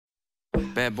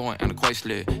Bad boy and a quite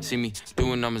slit. See me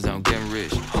doing numbers, I'm getting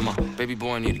rich. I'm a baby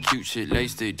boy, need a cute shit.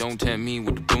 Laced it, don't tempt me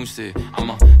with the broomstick. I'm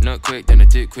a nut quick, then a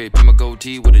dick quick. Put my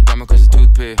goatee with a diamond cause a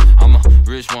toothpick. I'm a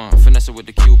rich one, finesse it with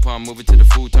the coupon. Move it to the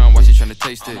futon, watch you tryna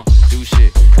taste it. Do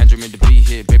shit, Andrew made the beat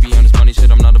hit. Baby on his money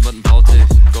shit, I'm not a button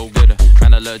politics. Go getter,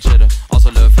 man I love cheddar. Also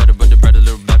love feta, but the bread a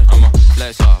little better. I'm a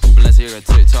flash off, Balenciaga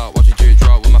TikTok. Watch your drip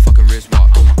drop with my fucking wrist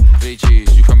walk. I'm a big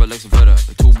cheese, you crumble like some feta.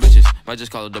 The two bitches, might just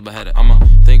call it double header. I'm a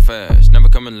think fast, never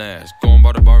coming last. Going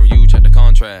by the bar review, check the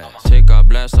contrast. Take off,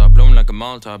 blast off, blown like a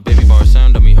Molotov. Baby bar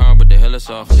sound on me hard, but the hell is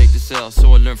off. Take the cell,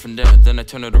 so I learn from that. Then I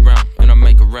turn it around, and I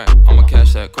make a rap. I'ma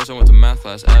cash that, course I went to math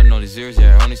class. Adding all these zeros,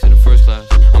 yeah, I only said the first class.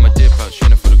 I'ma dip out,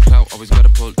 training for the clout. Always gotta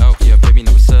pull out, yeah, baby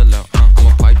never sell out.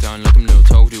 I'ma pipe down like I'm little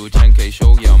toe. Do a 10K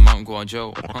show, yeah, I'm Mountain Guan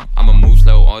Joe. I'ma move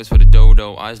slow, always for the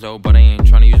dodo. Eyes low, but I ain't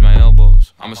trying to use my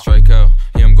elbows. I'ma strike out,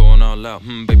 yeah, I'm going all out.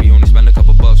 Baby only spend a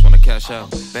couple bucks when I cash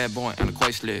out. Bad boy and a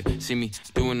quite slit. See me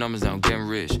doing numbers, I'm getting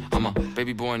rich. I'm a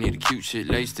baby boy, need a cute shit.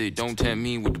 Laced it, don't tempt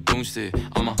me with the broomstick.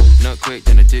 I'm a nut quick,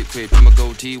 then a dick quick. Put my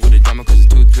goatee with a diamond cause a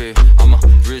toothpick. I'm a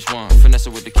rich one, finesse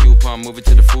it with the coupon. Move it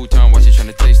to the futon, watch you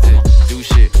tryna taste it. Do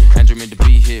shit, Andrew made the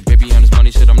beat hit. Baby on his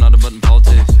money shit, I'm not a button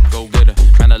politics. Go getter,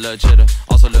 man I love cheddar.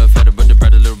 Also love feta, but the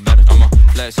bread a little better. I'm a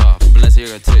flash off,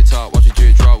 Balenciaga TikTok. Watch your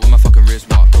drip drop with my fucking wrist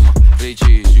walk. I'm a big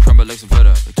cheese, you crumble like some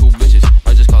feta. The two bitches,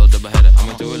 I just call it double header.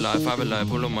 I'ma do it live, private life,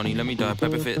 pull up money, let me die.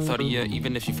 Pepper fit 30, yeah,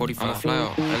 even if you 45. I'ma fly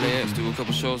out, LAX, do a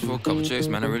couple shows for a couple chicks.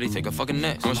 Man, I really take a fucking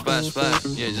next. I'ma splash, splash,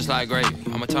 yeah, just like gravy.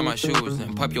 I'ma tie my shoes,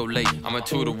 then pipe your late. I'ma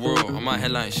tour the world, I'ma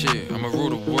headline shit. I'ma rule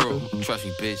the world, trust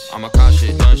me, bitch. I'ma cock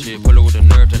shit, done shit, pull it with a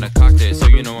nerve, then I cocked it. So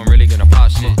you know I'm really gonna pop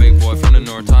shit. I'm a big boy from the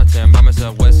north, top 10, by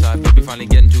myself, west side. Baby finally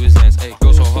getting to his ends, ayy,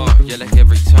 go so hard, yeah, like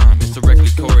every time. It's directly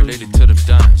correlated to the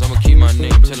dimes. I'ma keep my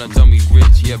name till I tell me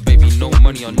rich. Yeah, baby, no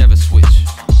money, I'll never switch.